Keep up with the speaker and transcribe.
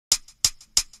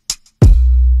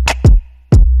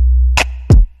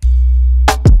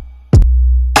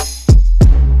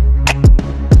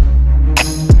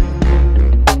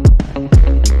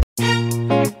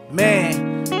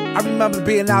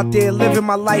out there living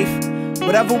my life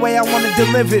whatever way I wanted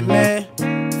to live it, man.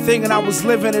 Thinking I was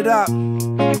living it up,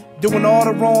 doing all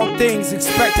the wrong things,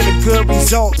 expecting the good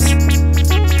results.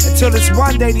 Until this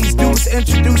one day these dudes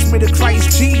introduced me to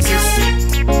Christ Jesus.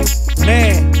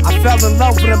 Man, I fell in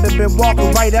love with him and been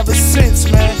walking right ever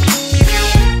since, man.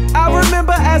 I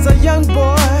remember as a young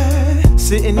boy,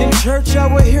 sitting in church I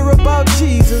would hear about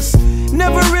Jesus.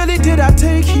 Never really did I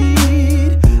take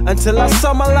heed until I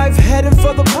saw my life heading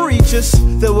for the breaches.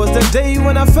 There was the day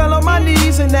when I fell on my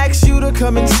knees and asked you to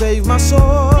come and save my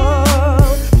soul.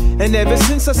 And ever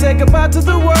since I said goodbye to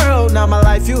the world, now my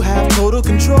life you have total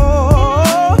control.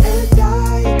 And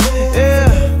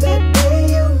that day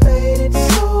you made it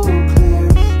so clear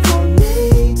for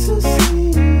me to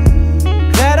see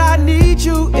that I need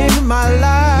you in my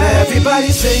life. Now everybody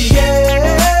say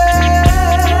yeah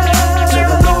to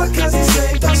the Lord, 'cause he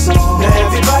saved our soul. Now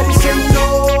everybody say no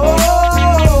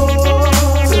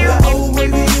to the old way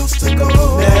we used to go.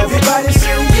 Now everybody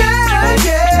say yeah,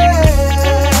 yeah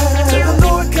to the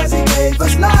Lord, 'cause he gave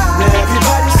us life. Now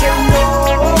everybody say no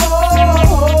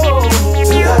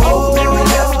to the old way we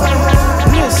left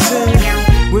behind. Listen,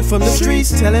 we're from the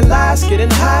streets telling lies,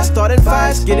 getting high, starting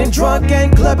fights, getting drunk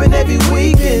and clubbing every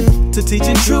weekend, to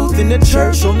teaching truth in the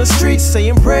church, on the streets,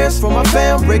 saying prayers for my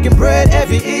fam, breaking bread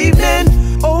every evening.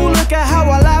 Oh, look at how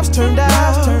our lives turned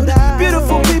out.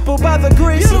 Beautiful people by the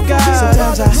grace of God.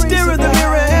 Sometimes I stare in the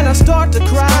mirror and I start to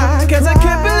cry, 'cause I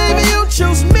can't believe you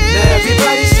chose me. Now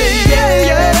everybody say yeah,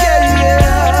 yeah, yeah,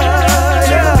 yeah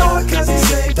to the Lord, 'cause he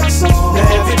saved our soul.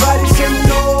 Now everybody say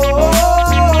no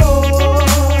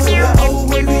to the old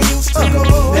way we used to go.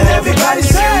 Now everybody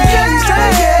say yeah,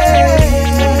 yeah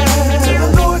to the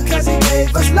Lord, 'cause he gave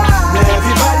us life. Now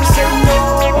everybody say no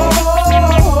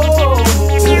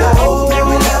to the old way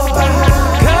we left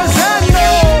behind. 'Cause I know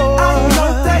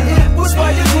that it was by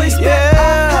your grace that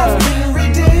I've been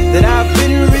redeemed. that I've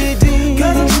been redeemed.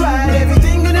 'Cause I tried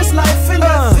everything in this life and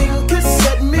nothing could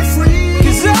set me free.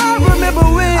 'Cause I remember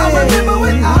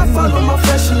when I followed my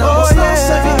flesh and almost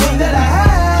lost everything that I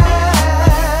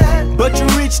had. But you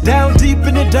reached down deep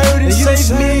in the dirt and you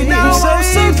saved me. Now I'm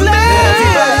so glad.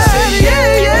 Everybody say yeah,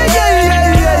 yeah, yeah,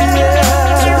 yeah, yeah, yeah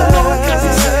to the Lord, 'cause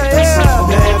he saved us all.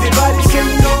 Now everybody say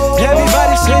no.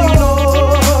 Everybody say no.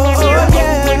 To the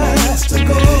old way we used to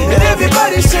go. And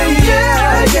everybody say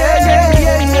yeah, yeah, yeah,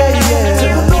 yeah, yeah, to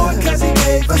the Lord, 'cause he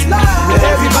gave us life. And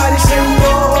everybody say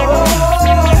no,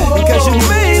 because you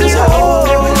made us whole.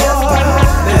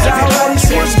 And everybody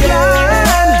says yeah,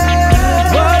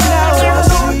 but now I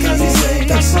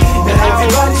see. And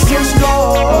everybody says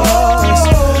lost,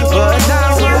 but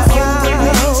now I'm found.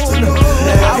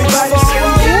 And everybody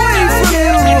says away from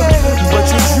you, but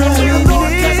you drew me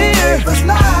near. 'Cause you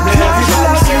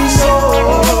love me so,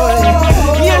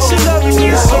 yes you love me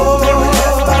so.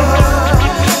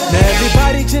 Now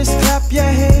everybody just clap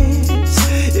your hands.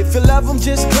 If you love them,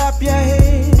 just clap your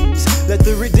hands. Let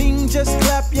the redeemed just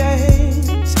clap your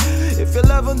hands. If you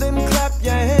love them, then clap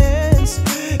your hands.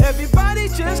 Everybody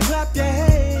just clap your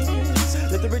hands.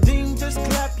 Let the redeemed just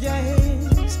clap your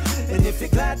hands. And if you're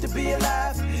glad to be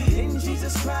alive in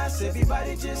Jesus Christ,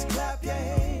 everybody just clap your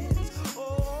hands.